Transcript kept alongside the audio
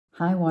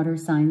Hi, water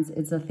signs.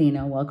 It's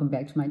Athena. Welcome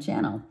back to my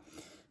channel.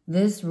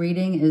 This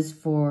reading is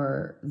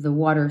for the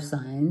water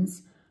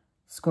signs,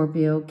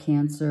 Scorpio,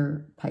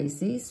 Cancer,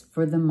 Pisces,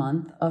 for the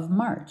month of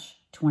March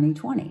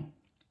 2020.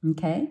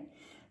 Okay?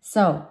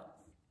 So,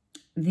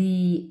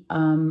 this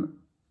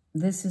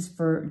is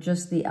for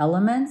just the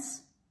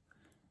elements.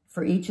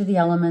 For each of the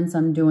elements,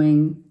 I'm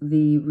doing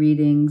the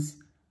readings.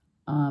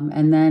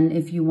 And then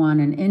if you want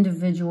an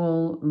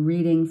individual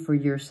reading for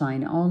your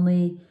sign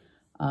only,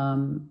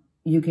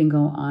 you can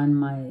go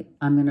on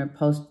I'm going to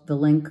post the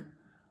link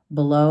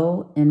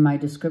below in my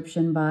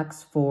description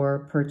box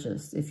for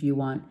purchase if you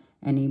want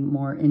any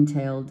more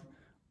entailed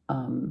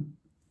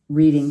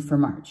reading for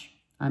March.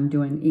 I'm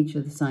doing each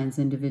of the signs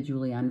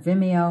individually on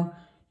Vimeo.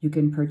 You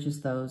can purchase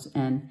those.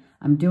 And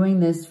I'm doing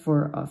this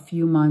for a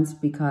few months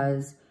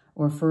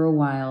or for a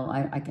while,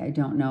 I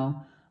don't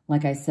know,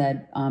 like I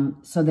said,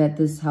 so that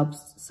this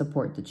helps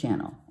support the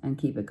channel and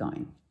keep it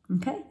going.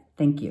 Okay?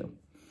 Thank you.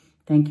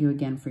 Thank you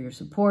again for your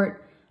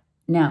support.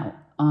 Now,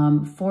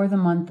 for the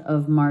month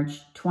of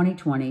March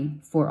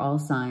 2020, for all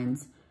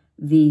signs,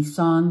 the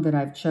song that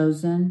I've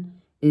chosen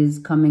is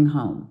Coming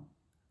Home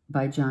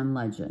by John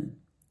Legend.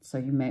 So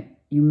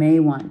you may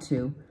want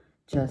to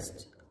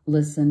just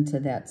listen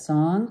to that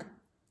song.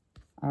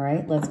 All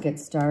right, let's get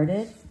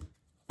started.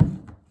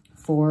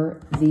 For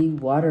the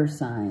water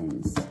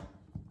signs,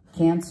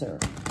 Cancer,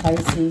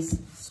 Pisces,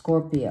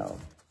 Scorpio.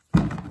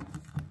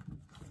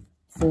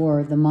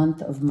 For the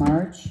month of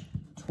March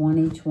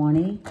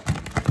 2020,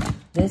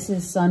 this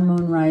is Sun,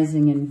 Moon,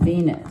 Rising, and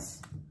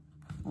Venus,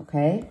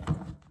 okay?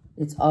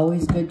 It's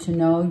always good to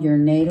know your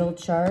natal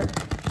chart,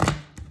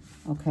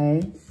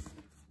 okay?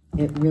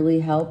 It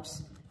really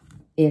helps.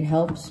 It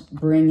helps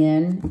bring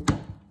in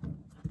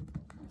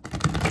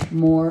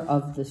more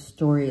of the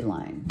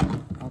storyline,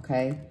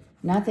 okay?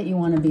 Not that you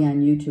want to be on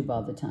YouTube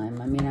all the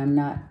time. I mean, I'm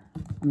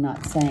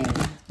not saying,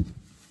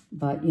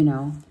 but, you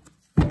know,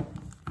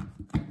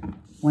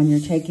 when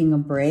you're taking a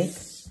break,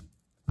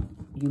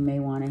 you may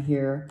want to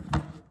hear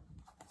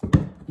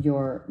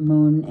your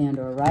moon and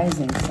or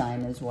rising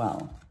sign as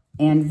well.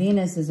 And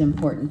Venus is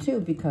important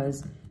too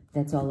because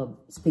that's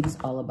speaks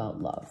all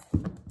about love.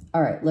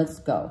 All right, let's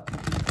go.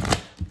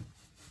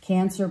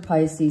 Cancer,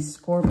 Pisces,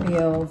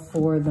 Scorpio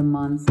for the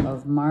month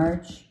of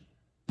March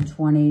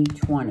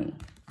 2020.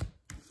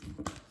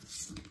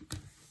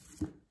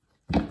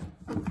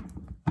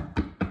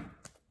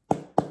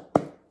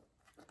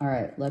 All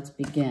right, let's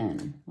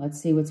begin.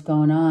 Let's see what's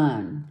going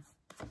on.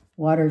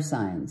 Water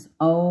signs.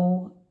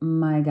 Oh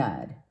my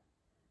God.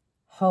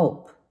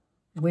 Hope,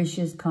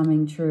 wishes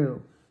coming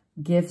true,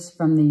 gifts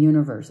from the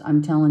universe.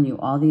 I'm telling you,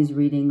 all these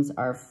readings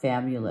are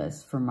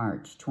fabulous for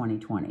March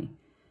 2020.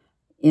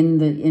 In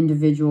the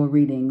individual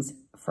readings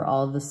for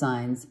all the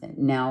signs,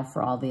 now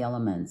for all the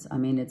elements. I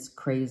mean, it's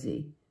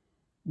crazy.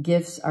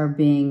 Gifts are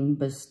being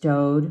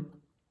bestowed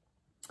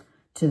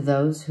to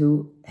those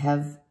who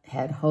have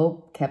had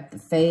hope, kept the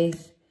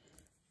faith.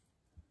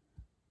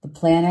 The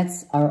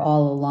planets are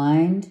all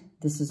aligned.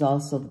 This is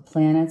also the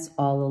planets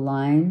all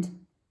aligned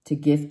to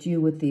gift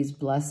you with these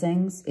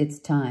blessings. It's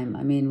time.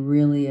 I mean,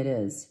 really it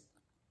is.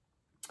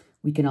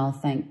 We can all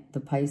thank the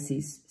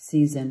Pisces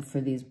season for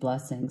these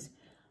blessings.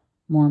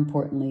 More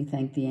importantly,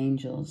 thank the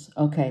angels.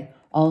 Okay,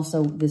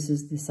 also, this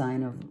is the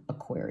sign of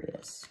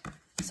Aquarius.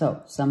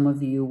 So, some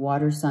of you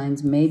water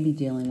signs may be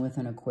dealing with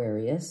an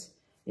Aquarius.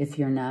 If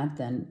you're not,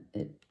 then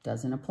it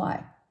doesn't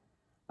apply.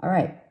 All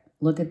right,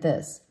 look at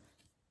this.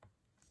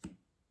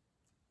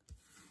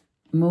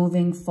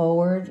 Moving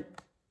forward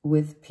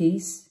with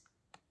peace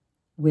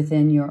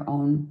within your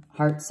own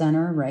heart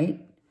center,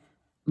 right?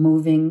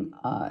 Moving,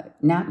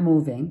 not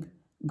moving,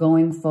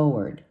 going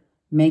forward,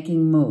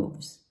 making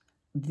moves.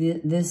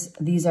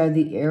 These are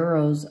the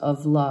arrows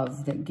of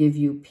love that give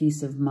you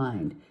peace of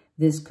mind.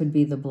 This could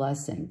be the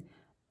blessing.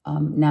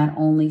 Not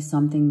only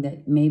something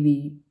that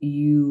maybe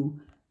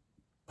you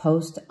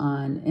post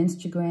on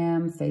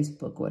Instagram,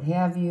 Facebook, what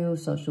have you,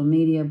 social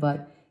media,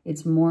 but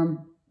it's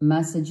more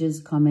messages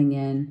coming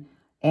in,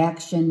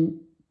 action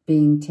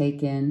being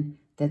taken,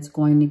 that's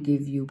going to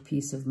give you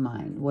peace of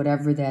mind,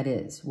 whatever that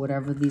is,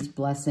 whatever these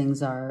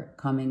blessings are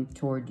coming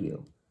toward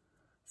you,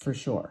 for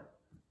sure,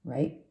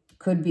 right?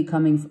 Could be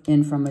coming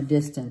in from a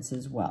distance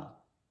as well.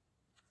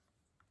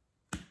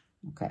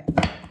 Okay.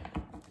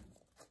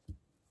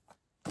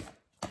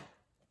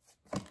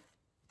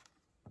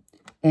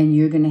 And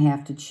you're going to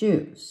have to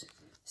choose.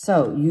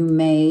 So you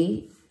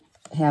may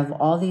have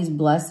all these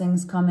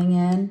blessings coming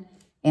in,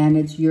 and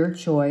it's your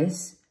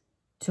choice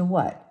to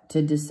what?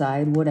 To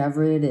decide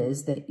whatever it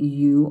is that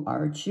you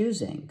are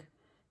choosing.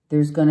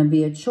 There's going to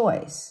be a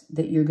choice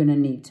that you're going to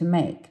need to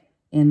make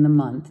in the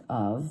month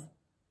of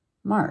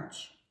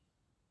March.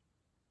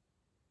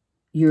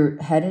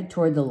 You're headed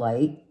toward the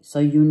light, so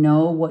you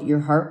know what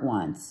your heart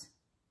wants.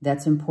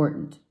 That's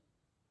important.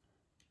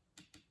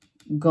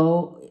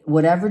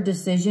 Whatever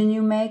decision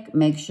you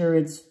make sure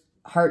it's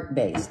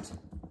heart-based.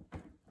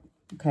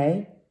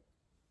 Okay?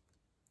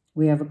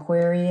 We have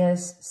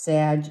Aquarius,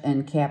 Sag,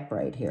 and Cap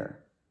right here.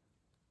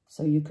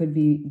 So you could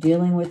be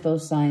dealing with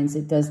those signs.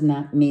 It does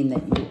not mean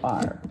that you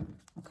are.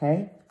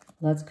 Okay,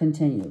 let's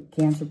continue.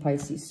 Cancer,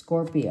 Pisces,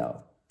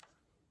 Scorpio.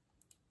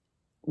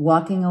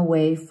 Walking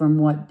away from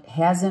what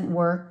hasn't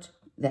worked,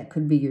 that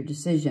could be your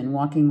decision.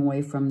 Walking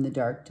away from the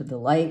dark to the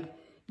light.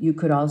 You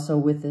could also,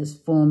 with this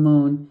full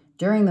moon,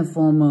 during the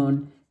full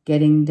moon,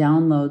 getting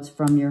downloads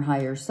from your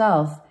higher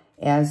self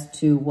as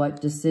to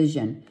what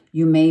decision.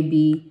 You may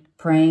be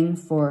praying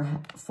for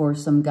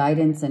some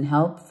guidance and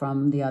help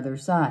from the other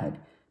side,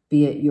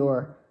 be it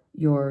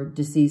your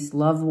deceased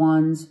loved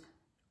ones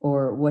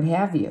or what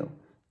have you.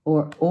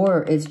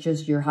 Or it's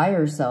just your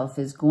higher self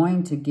is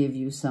going to give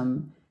you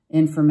some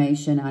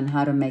information on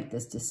how to make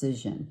this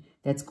decision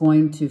that's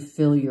going to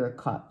fill your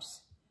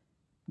cups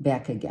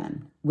back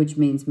again, which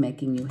means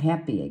making you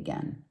happy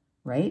again,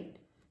 right?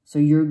 So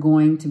you're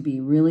going to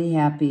be really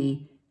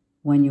happy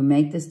when you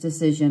make this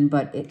decision,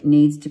 but it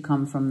needs to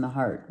come from the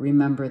heart.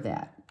 Remember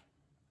that.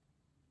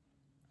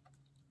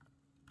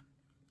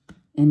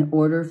 In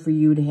order for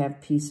you to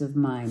have peace of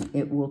mind,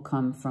 it will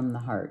come from the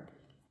heart.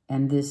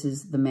 And this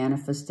is the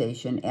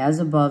manifestation. As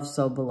above,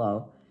 so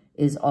below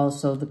is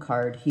also the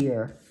card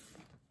here.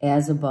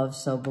 As above,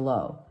 so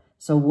below.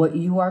 So what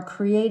you are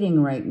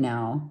creating right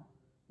now,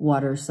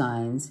 water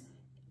signs,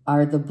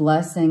 are the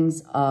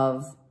blessings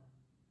of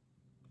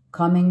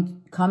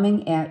coming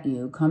at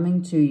you,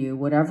 coming to you.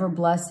 Whatever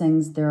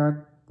blessings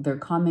they're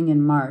coming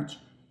in March,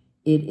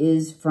 it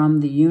is from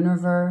the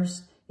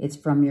universe. It's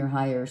from your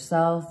higher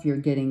self. You're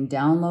getting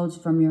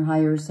downloads from your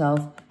higher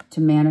self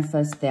to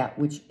manifest that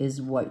which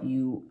is what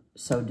you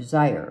so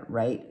desire,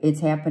 right? It's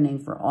happening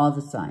for all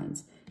the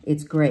signs.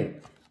 It's great.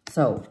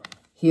 So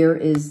here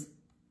is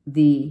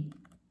the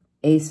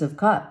Ace of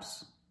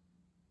Cups.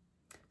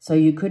 So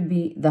you could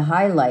be the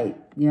highlight,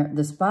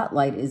 the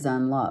spotlight is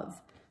on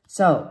love.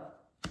 So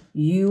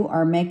you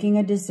are making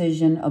a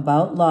decision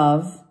about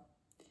love.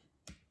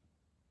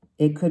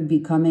 It could be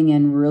coming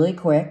in really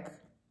quick.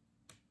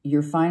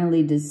 You're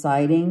finally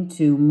deciding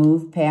to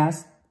move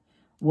past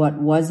what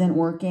wasn't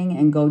working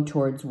and go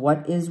towards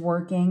what is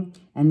working.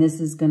 And this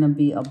is going to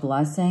be a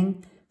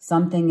blessing.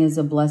 Something is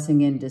a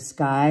blessing in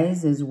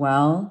disguise as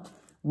well.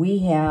 We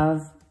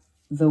have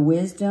the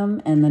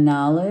wisdom and the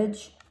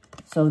knowledge.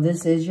 So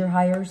this is your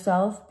higher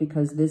self,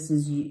 because this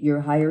is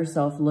your higher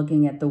self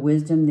looking at the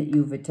wisdom that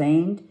you've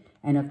attained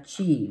and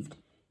achieved.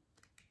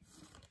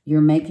 You're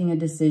making a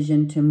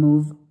decision to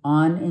move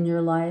on in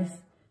your life,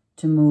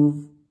 to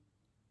move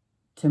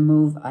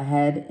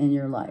ahead in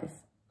your life.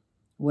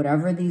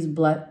 Whatever these,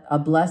 a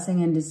blessing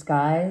in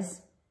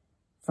disguise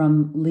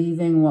from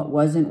leaving what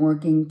wasn't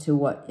working to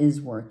what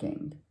is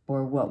working,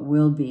 or what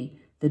will be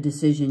the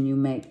decision you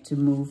make to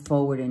move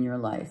forward in your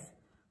life,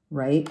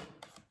 right?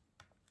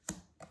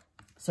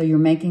 So you're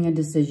making a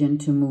decision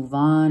to move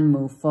on,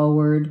 move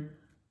forward,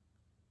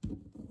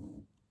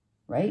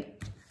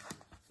 right?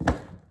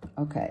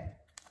 Okay,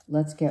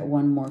 let's get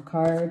one more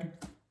card.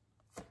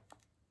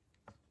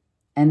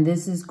 And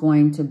this is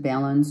going to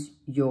balance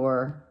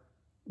your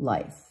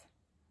life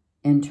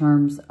in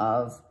terms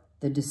of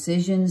the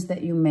decisions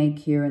that you make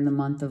here in the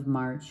month of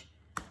March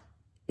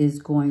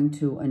is going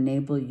to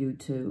enable you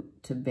to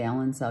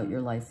balance out your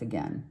life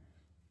again.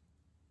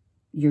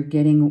 You're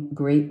getting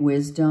great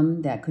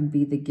wisdom. That could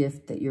be the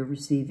gift that you're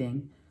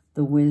receiving.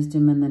 The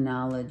wisdom and the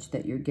knowledge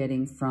that you're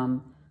getting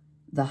from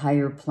the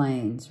higher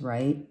planes,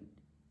 right?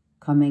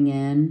 Coming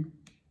in.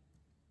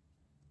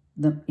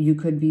 You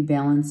could be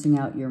balancing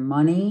out your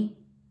money,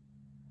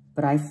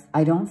 but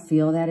I don't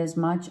feel that as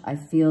much. I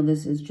feel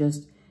this is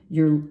just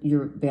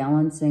you're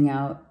balancing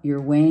out,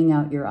 you're weighing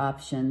out your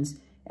options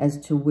as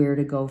to where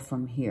to go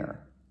from here.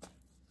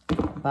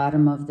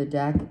 Bottom of the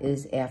deck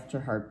is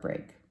after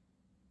heartbreak.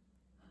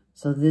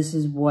 So this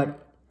is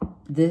what,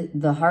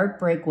 the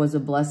heartbreak was a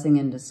blessing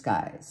in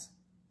disguise.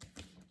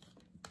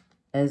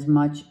 As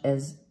much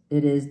as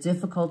it is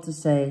difficult to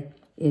say,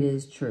 it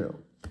is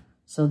true.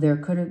 So there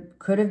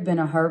could have been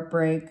a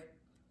heartbreak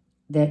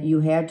that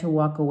you had to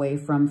walk away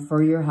from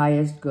for your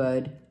highest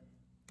good.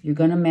 You're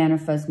going to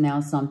manifest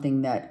now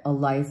something a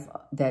life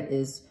that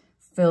is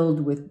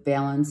filled with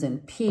balance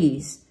and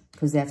peace,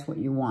 because that's what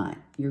you want.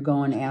 You're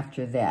going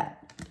after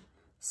that.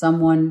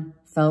 Someone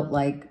felt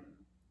like,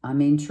 I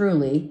mean,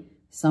 truly,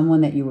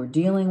 someone that you were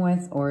dealing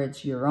with, or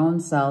it's your own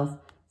self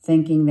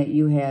thinking that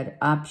you had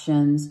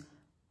options,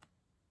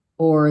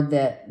 or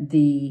that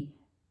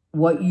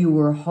what you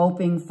were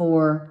hoping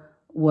for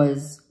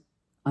was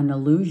an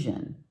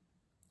illusion,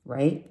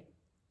 right?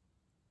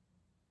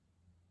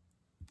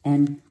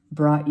 And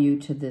brought you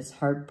to this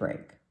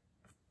heartbreak.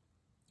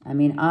 I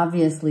mean,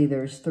 obviously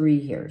there's 3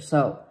 here.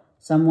 So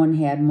someone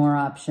had more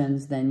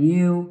options than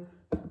you,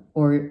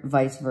 or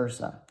vice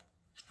versa.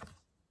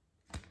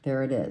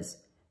 There it is.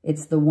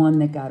 It's the one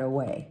that got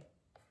away.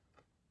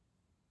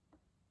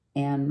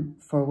 And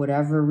for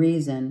whatever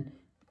reason,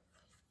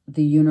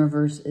 the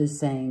universe is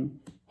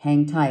saying,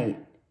 hang tight,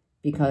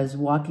 because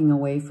walking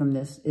away from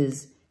this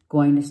is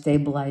going to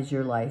stabilize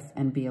your life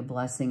and be a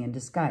blessing in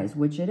disguise,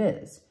 which it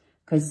is.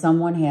 Because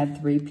someone had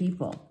 3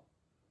 people,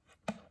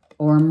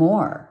 or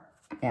more,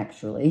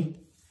 actually.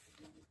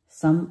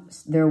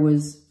 There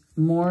was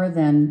more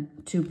than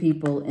 2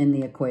 people in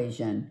the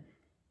equation.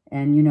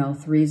 And, you know,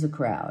 3's a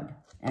crowd.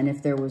 And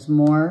if there was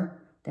more,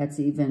 that's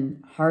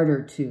even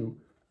harder to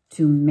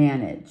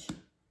manage.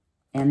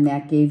 And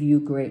that gave you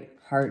great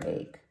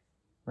heartache,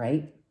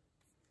 right?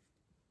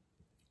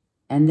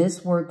 And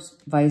this works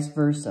vice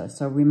versa.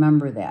 So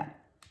remember that.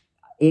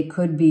 It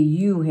could be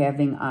you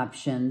having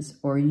options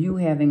or you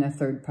having a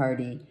third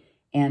party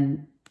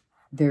and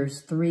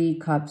there's 3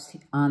 cups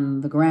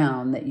on the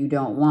ground that you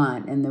don't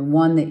want. And the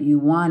one that you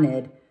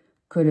wanted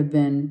could have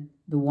been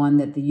the one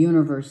that the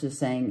universe is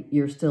saying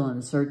you're still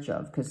in search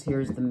of, because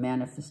here's the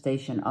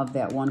manifestation of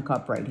that 1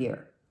 cup right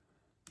here.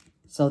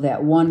 So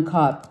that 1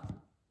 cup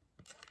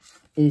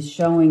is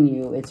showing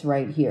you it's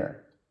right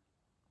here.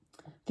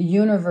 The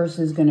universe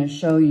is going to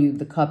show you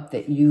the cup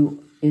that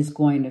is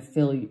going to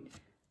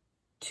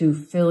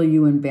fill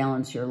you and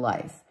balance your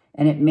life.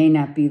 And it may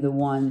not be the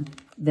one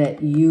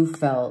that you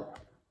felt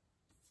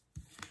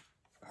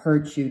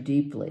hurt you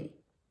deeply.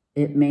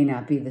 It may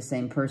not be the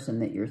same person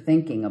that you're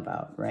thinking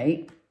about,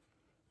 right?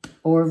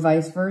 Or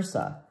vice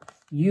versa.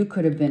 You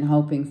could have been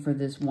hoping for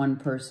this one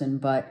person,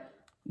 but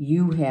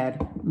you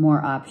had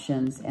more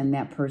options and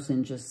that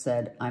person just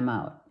said, I'm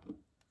out.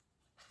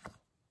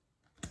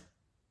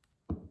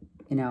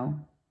 You know?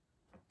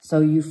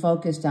 So you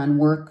focused on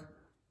work,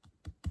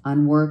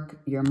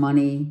 your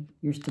money,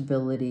 your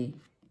stability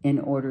in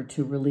order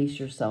to release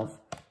yourself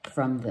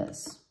from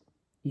this.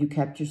 You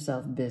kept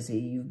yourself busy.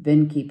 You've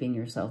been keeping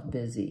yourself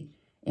busy.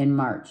 In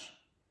March,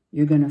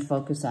 you're going to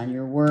focus on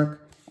your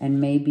work and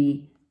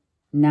maybe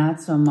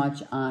not so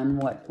much on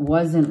what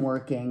wasn't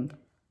working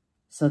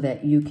so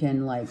that you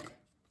can like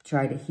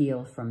try to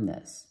heal from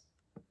this.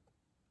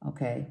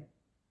 Okay?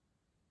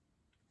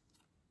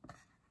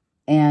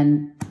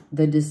 And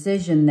the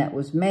decision that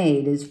was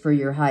made is for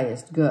your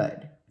highest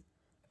good,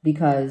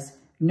 because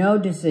no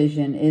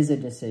decision is a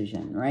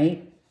decision,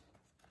 right?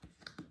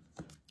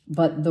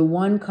 But the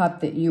 1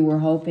 cup that you were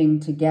hoping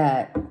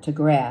to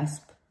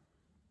grasp,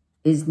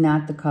 is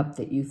not the cup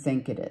that you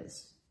think it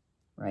is,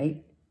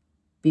 right?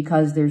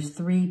 Because there's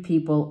 3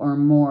 people or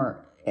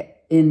more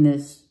in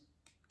this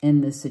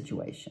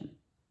situation.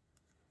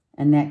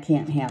 And that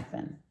can't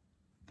happen.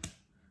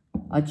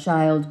 A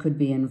child could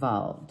be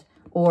involved.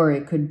 Or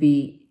it could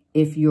be,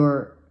 if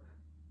you're,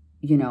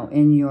 you know,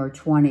 in your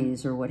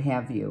 20s or what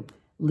have you,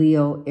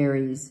 Leo,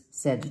 Aries,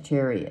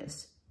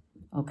 Sagittarius.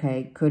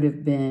 Okay, could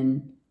have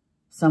been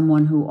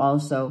someone who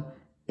also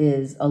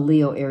is a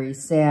Leo,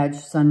 Aries, Sag,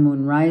 Sun,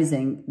 Moon,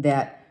 Rising,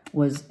 that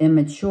was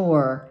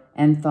immature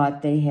and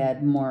thought they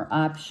had more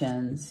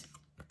options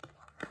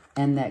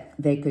and that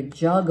they could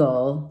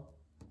juggle.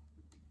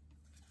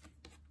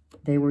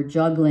 They were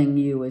juggling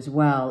you as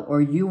well,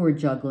 or you were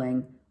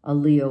juggling a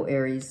Leo,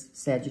 Aries,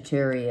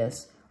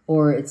 Sagittarius,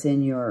 or it's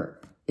in your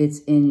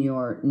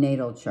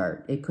natal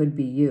chart. It could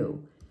be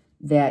you.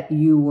 That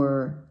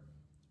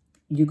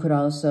you could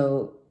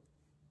also,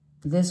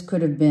 this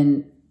could have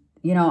been,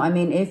 you know, I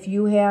mean, if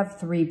you have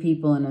 3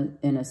 people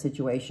in a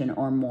situation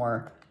or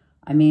more,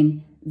 I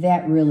mean,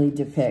 that really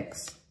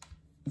does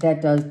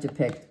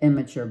depict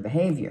immature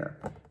behavior.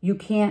 You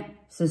can't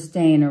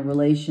sustain a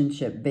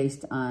relationship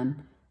based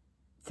on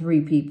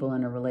 3 people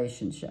in a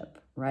relationship,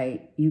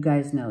 right? You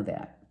guys know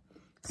that.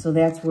 So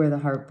that's where the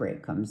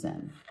heartbreak comes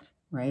in,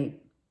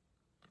 right?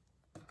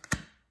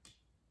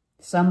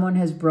 Someone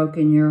has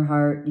broken your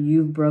heart,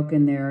 you've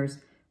broken theirs,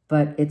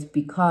 but it's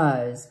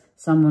because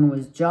someone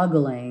was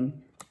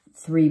juggling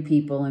 3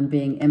 people and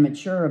being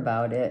immature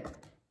about it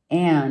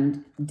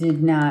and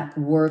did not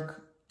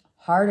work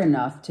hard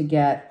enough to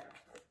get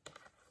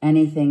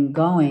anything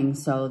going.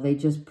 So they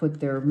just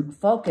put their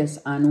focus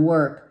on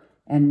work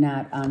and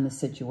not on the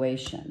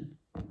situation.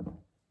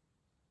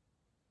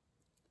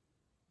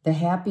 The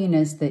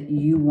happiness that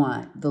you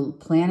want, the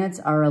planets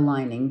are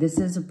aligning. This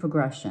is a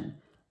progression.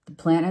 The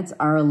planets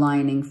are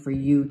aligning for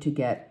you to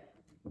get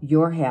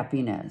your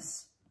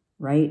happiness,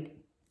 right?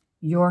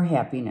 Your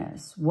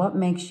happiness. What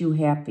makes you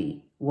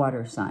happy,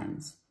 water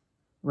signs,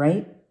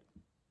 right?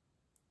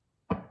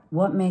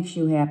 What makes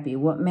you happy?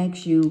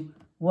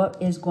 What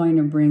is going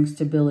to bring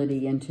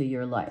stability into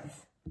your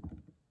life?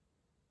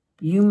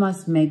 You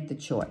must make the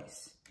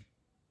choice.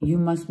 You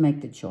must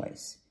make the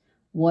choice.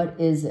 What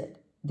is it?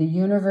 The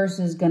universe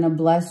is going to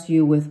bless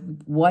you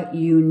with what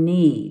you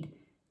need,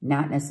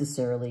 not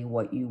necessarily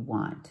what you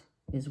want,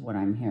 is what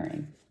I'm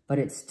hearing. But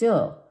it's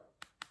still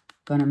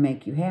going to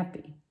make you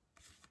happy.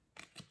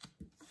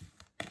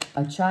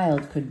 A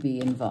child could be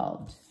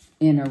involved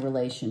in a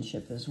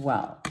relationship as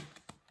well.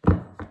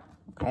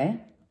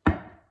 Okay?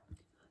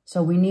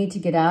 So we need to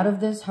get out of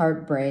this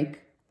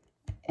heartbreak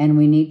and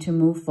we need to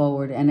move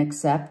forward and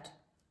accept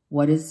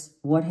what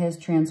has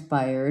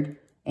transpired.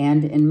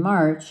 And in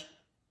March,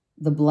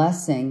 the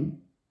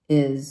blessing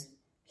is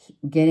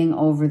getting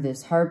over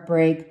this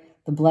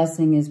heartbreak. The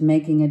blessing is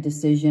making a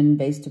decision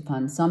based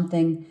upon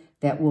something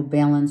that will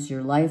balance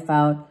your life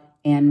out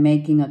and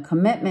making a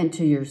commitment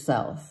to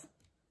yourself,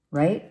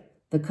 right?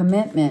 The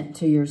commitment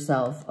to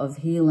yourself of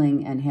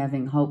healing and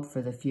having hope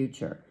for the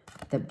future,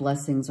 that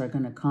blessings are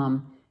going to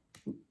come.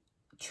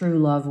 True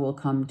love will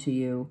come to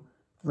you,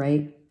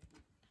 right?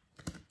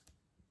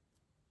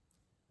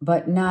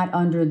 but not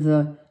under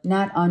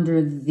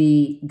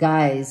the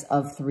guise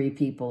of 3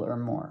 people or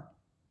more.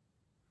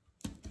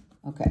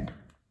 Okay.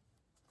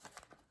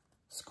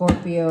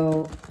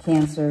 Scorpio,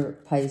 Cancer,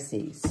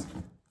 Pisces.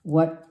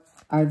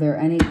 Are there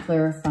any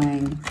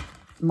clarifying,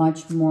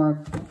 much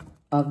more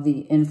of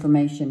the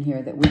information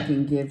here that we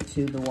can give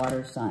to the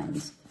water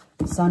signs?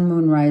 Sun,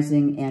 Moon,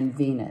 Rising, and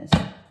Venus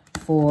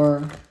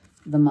for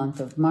the month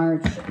of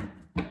March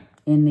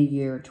in the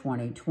year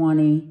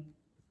 2020.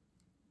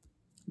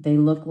 They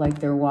look like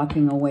they're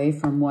walking away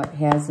from what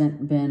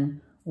hasn't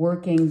been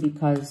working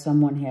because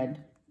someone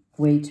had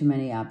way too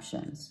many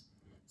options.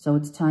 So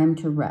it's time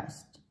to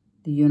rest.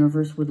 The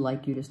universe would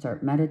like you to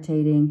start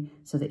meditating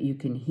so that you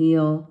can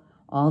heal.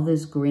 All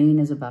this green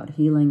is about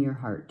healing your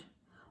heart.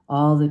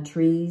 All the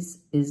trees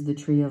is the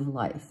tree of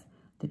life.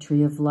 The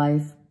tree of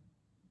life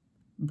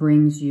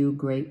brings you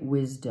great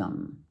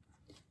wisdom.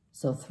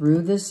 So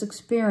through this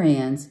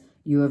experience,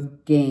 you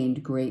have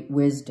gained great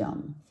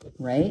wisdom,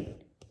 right?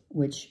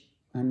 Which,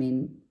 I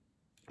mean,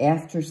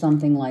 after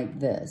something like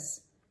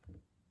this,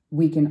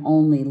 we can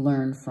only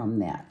learn from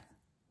that,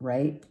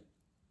 right?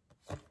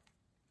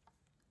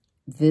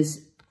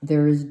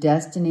 There is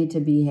destiny to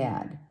be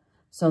had.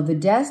 So the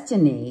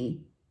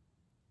destiny,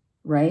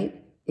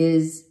 right,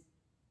 is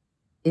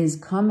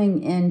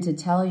coming in to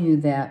tell you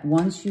that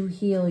once you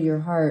heal your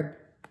heart,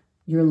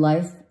 your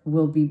life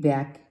will be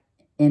back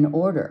in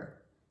order.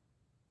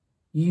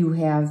 You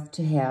have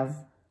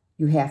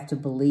to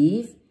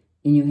believe,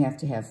 and you have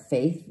to have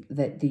faith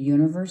that the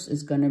universe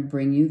is going to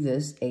bring you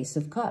this Ace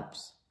of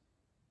Cups.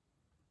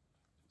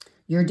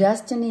 Your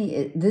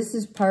destiny, this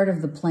is part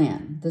of the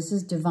plan. This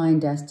is divine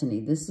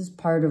destiny. This is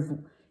part of,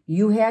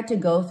 you had to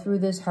go through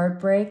this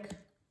heartbreak.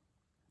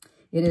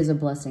 It is a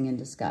blessing in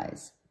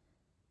disguise.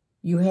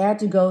 You had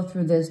to go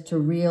through this to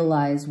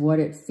realize what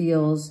it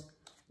feels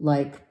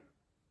like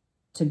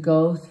to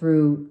go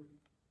through.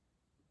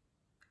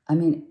 I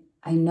mean,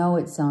 I know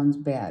it sounds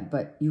bad,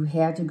 but you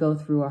had to go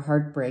through a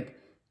heartbreak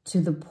to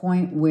the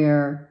point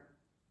where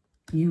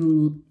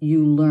you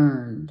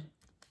learned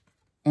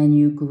and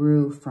you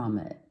grew from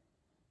it.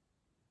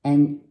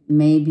 And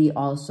maybe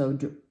also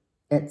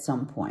at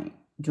some point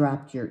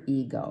dropped your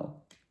ego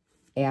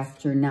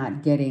after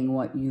not getting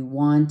what you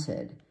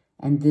wanted.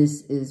 And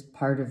this is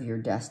part of your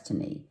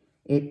destiny.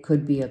 It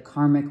could be a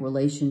karmic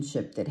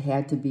relationship that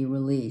had to be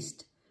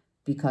released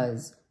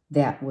because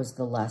that was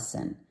the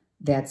lesson.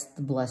 That's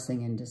the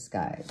blessing in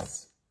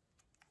disguise.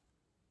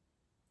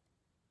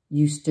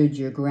 You stood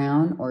your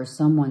ground, or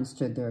someone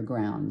stood their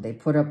ground. They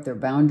put up their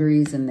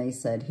boundaries and they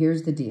said,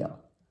 here's the deal.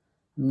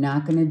 I'm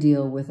not going to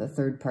deal with a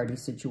third-party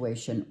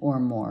situation or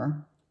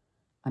more.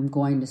 I'm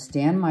going to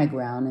stand my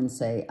ground and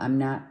say, I'm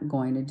not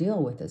going to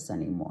deal with this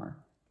anymore.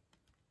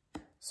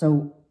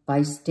 So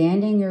by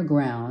standing your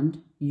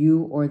ground,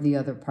 you or the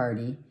other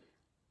party,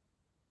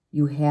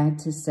 you had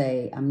to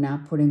say, I'm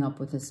not putting up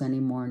with this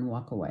anymore, and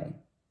walk away.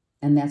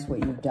 And that's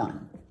what you've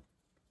done.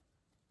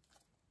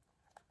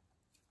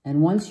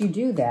 And once you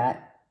do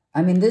that,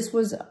 I mean, this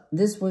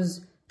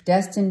was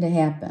destined to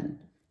happen.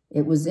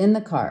 It was in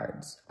the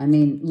cards. I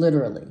mean,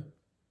 literally.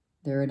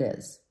 There it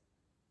is.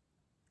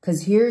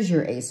 Because here's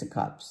your Ace of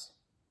Cups.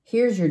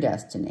 Here's your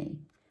destiny.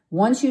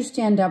 Once you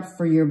stand up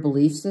for your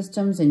belief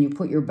systems and you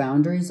put your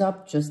boundaries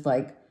up, just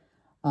like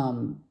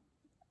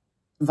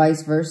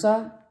vice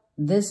versa,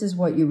 this is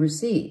what you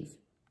receive.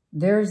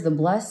 There's the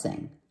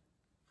blessing.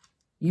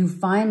 You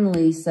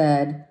finally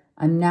said,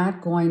 I'm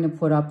not going to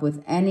put up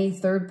with any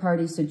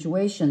third-party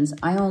situations.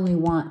 I only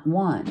want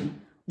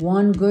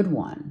one good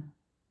one,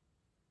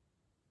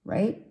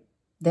 right?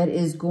 That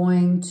is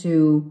going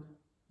to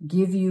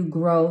give you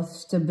growth,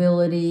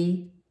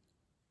 stability,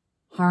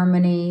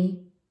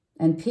 harmony,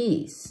 and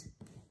peace.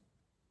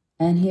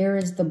 And here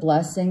is the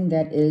blessing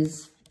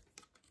this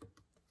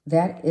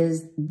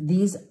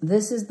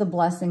is the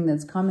blessing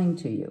that's coming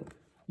to you.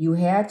 You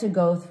had to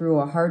go through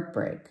a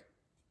heartbreak.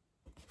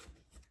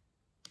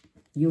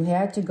 You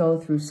had to go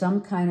through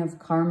some kind of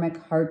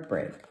karmic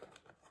heartbreak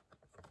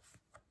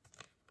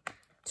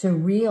to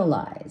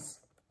realize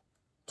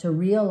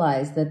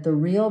that the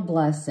real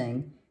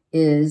blessing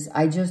is,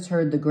 I just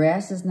heard, the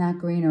grass is not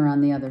greener on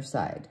the other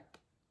side.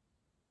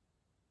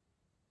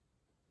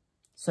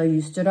 So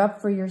you stood up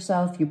for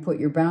yourself, you put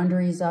your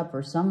boundaries up,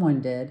 or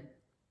someone did,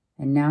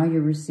 and now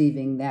you're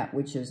receiving that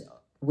which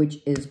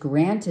is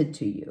granted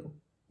to you.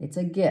 It's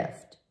a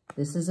gift.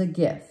 This is a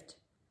gift.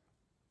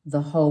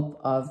 The hope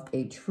of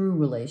a true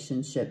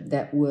relationship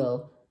that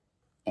will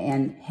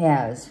and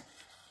has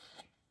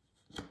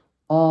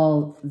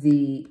all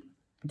the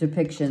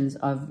depictions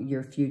of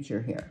your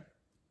future here.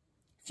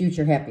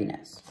 Future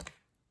happiness.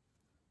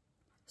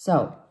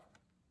 So,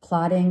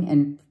 plotting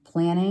and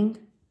planning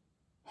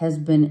has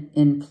been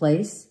in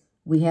place.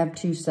 We have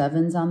 2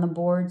 sevens on the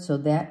board, so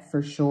that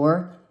for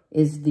sure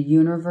is the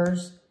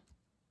universe.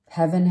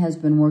 Heaven has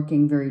been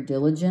working very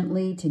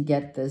diligently to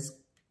get this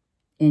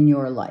in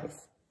your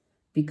life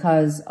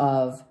because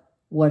of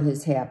what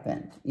has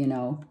happened, you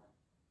know,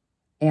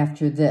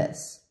 after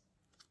this,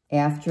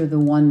 after the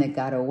one that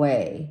got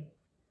away.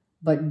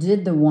 But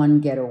did the one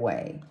get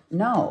away?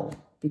 No,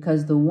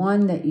 because the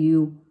one that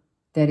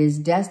is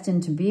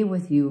destined to be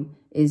with you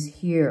is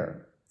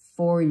here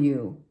for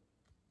you,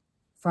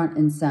 front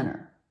and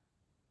center.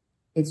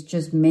 It's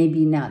just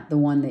maybe not the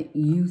one that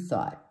you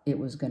thought it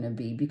was going to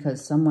be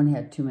because someone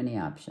had too many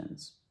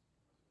options.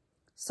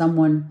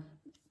 Someone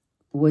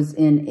was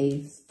in a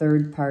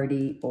third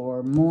party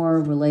or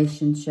more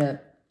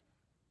relationship,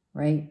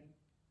 right?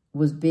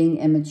 Was being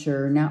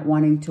immature, not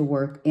wanting to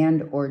work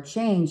and or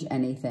change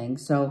anything.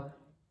 So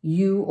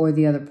you or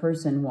the other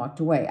person walked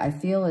away. I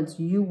feel it's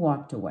you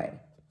walked away.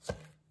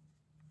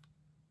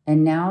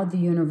 And now the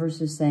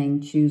universe is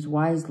saying choose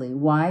wisely.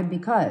 Why?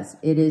 Because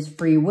it is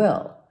free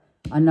will.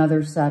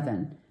 Another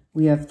 7.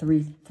 We have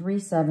three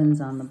sevens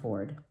on the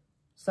board.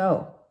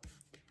 So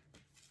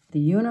the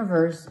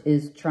universe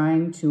is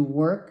trying to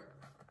work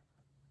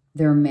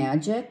their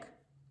magic,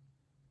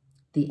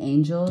 the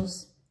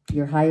angels,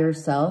 your higher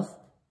self.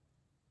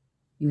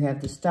 You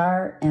have the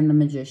Star and the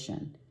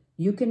Magician.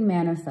 You can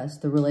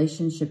manifest the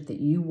relationship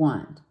that you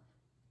want,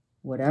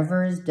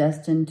 whatever is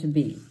destined to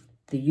be.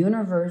 The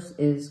universe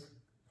is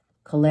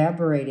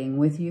collaborating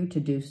with you to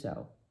do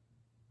so.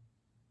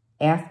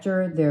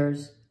 After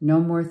there's no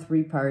more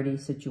three-party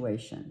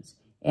situations,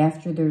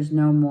 after there's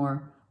no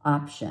more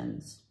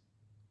options,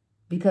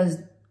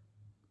 because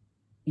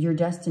your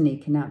destiny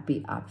cannot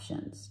be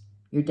options.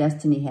 Your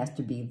destiny has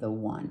to be the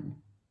one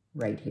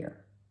right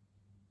here.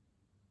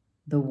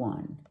 The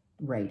one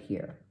right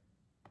here.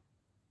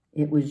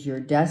 It was your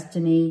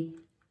destiny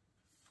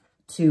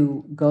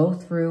to go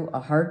through a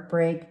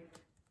heartbreak.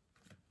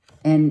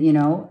 And, you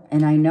know,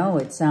 and I know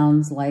it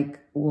sounds like,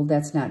 well,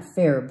 that's not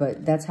fair,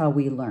 but that's how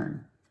we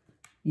learn.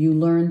 You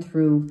learn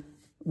through,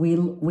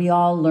 we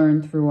all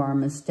learn through our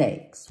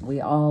mistakes.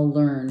 We all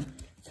learn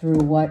through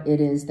what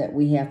it is that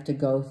we have to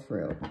go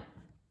through.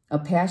 A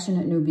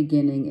passionate new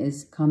beginning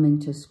is coming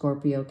to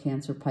Scorpio,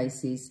 Cancer,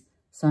 Pisces,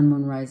 Sun,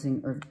 Moon,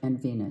 Rising,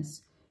 and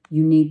Venus.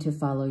 You need to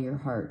follow your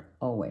heart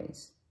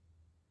always.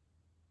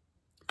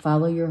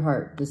 Follow your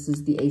heart. This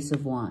is the Ace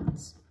of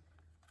Wands.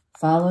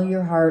 Follow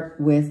your heart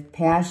with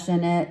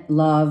passionate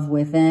love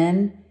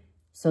within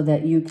so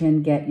that you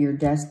can get your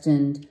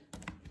destined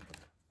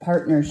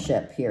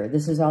partnership here.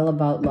 This is all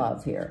about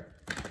love here.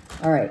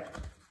 All right.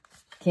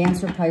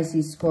 Cancer,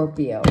 Pisces,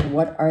 Scorpio.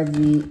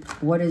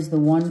 What is the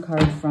one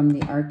card from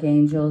the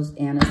Archangels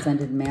and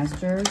Ascended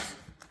Masters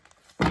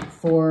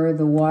for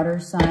the water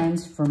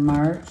signs for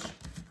March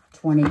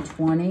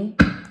 2020?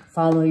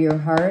 Follow your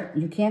heart.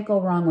 You can't go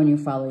wrong when you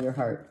follow your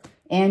heart.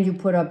 And you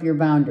put up your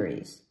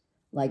boundaries.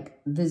 Like,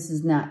 this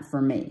is not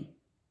for me.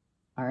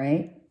 All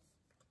right?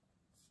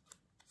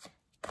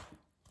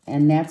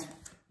 And that's,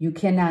 you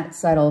cannot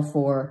settle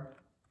for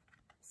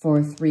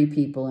 3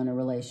 people in a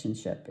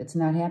relationship. It's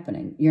not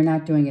happening. You're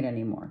not doing it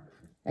anymore.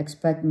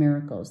 Expect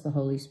miracles, the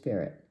Holy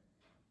Spirit.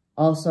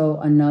 Also,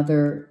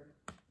 another,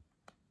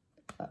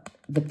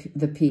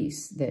 the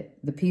peace,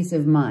 the peace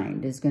of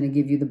mind is going to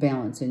give you the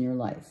balance in your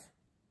life.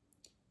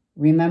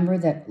 Remember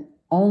that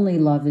only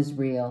love is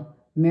real.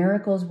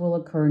 Miracles will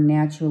occur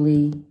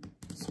naturally.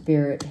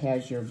 Spirit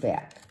has your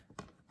back.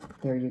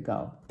 There you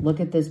go. Look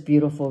at this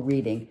beautiful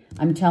reading.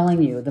 I'm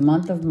telling you, the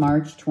month of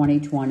March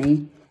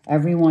 2020,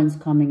 everyone's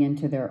coming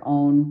into their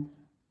own.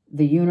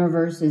 The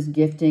universe is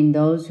gifting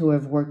those who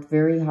have worked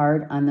very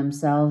hard on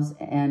themselves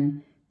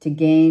and to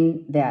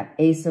gain that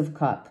Ace of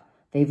Cups.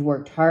 They've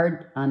worked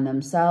hard on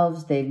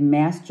themselves. They've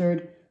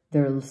mastered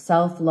their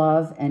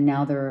self-love, and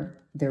now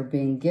they're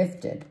being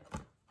gifted.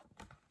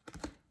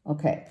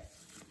 Okay.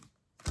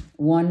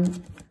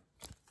 One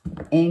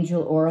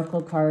angel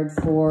oracle card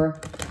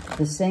for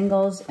the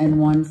singles and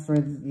one for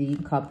the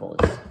couples.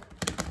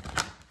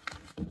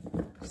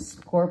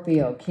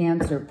 Scorpio,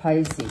 Cancer,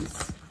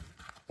 Pisces,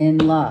 in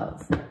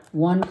love.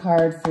 One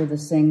card for the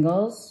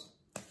singles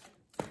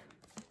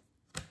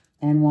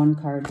and one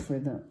card for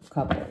the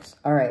couples.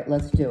 All right,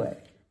 let's do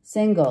it.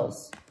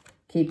 Singles,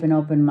 keep an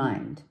open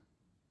mind.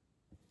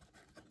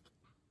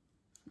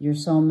 Your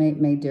soulmate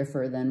may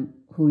differ than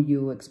who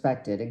you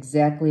expected.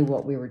 Exactly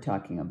what we were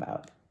talking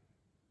about.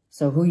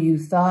 So who you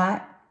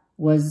thought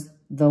was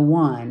the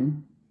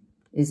one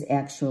is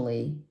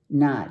actually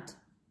not.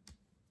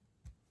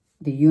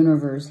 The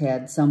universe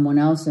had someone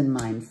else in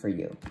mind for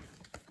you,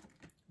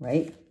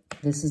 right?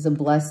 This is a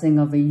blessing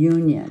of a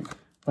union,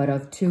 but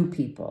of 2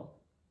 people.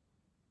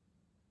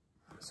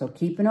 So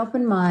keep an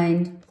open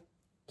mind,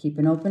 keep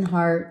an open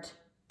heart,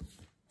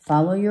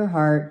 follow your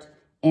heart,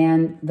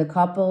 and the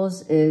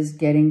couples is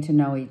getting to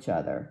know each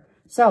other.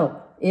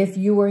 So if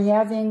you were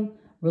having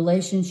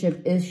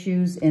relationship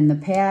issues in the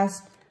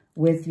past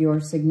with your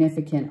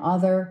significant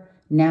other,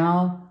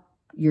 now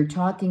you're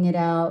talking it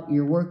out,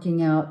 you're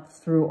working out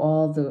through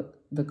all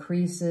the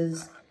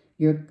creases.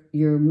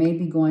 You're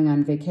maybe going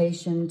on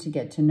vacation to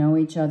get to know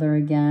each other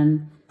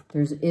again.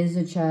 There is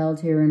a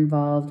child here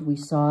involved. We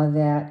saw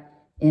that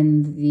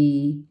in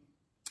the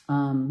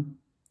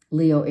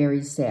Leo,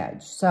 Aries,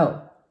 Sag.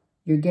 So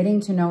you're getting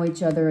to know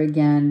each other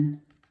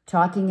again,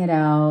 talking it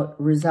out,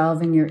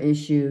 resolving your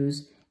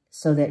issues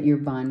so that your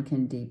bond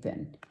can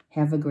deepen.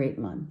 Have a great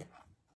month.